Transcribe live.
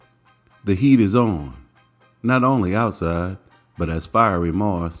The heat is on, not only outside, but as fiery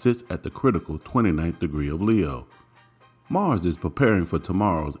Mars sits at the critical 29th degree of Leo. Mars is preparing for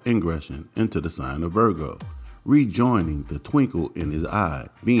tomorrow's ingression into the sign of Virgo, rejoining the twinkle in his eye,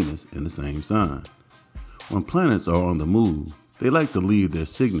 Venus, in the same sign. When planets are on the move, they like to leave their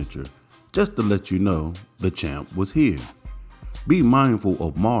signature just to let you know the champ was here. Be mindful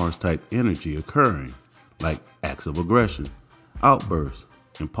of Mars-type energy occurring, like acts of aggression, outbursts,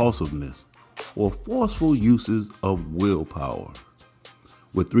 impulsiveness, or forceful uses of willpower.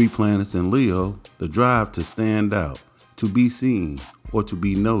 With 3 planets in Leo, the drive to stand out, to be seen, or to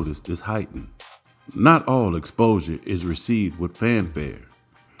be noticed is heightened. Not all exposure is received with fanfare.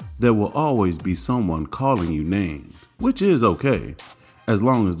 There will always be someone calling you names, which is okay, as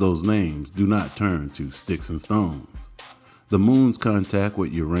long as those names do not turn to sticks and stones. The moon's contact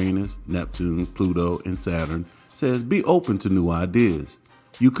with Uranus, Neptune, Pluto, and Saturn says be open to new ideas.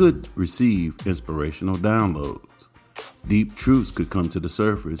 You could receive inspirational downloads. Deep truths could come to the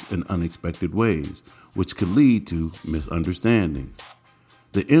surface in unexpected ways, which could lead to misunderstandings.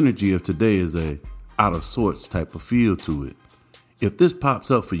 The energy of today is a out of sorts type of feel to it. If this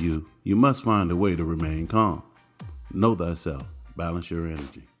pops up for you, you must find a way to remain calm. Know thyself. Balance your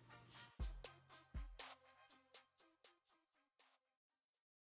energy.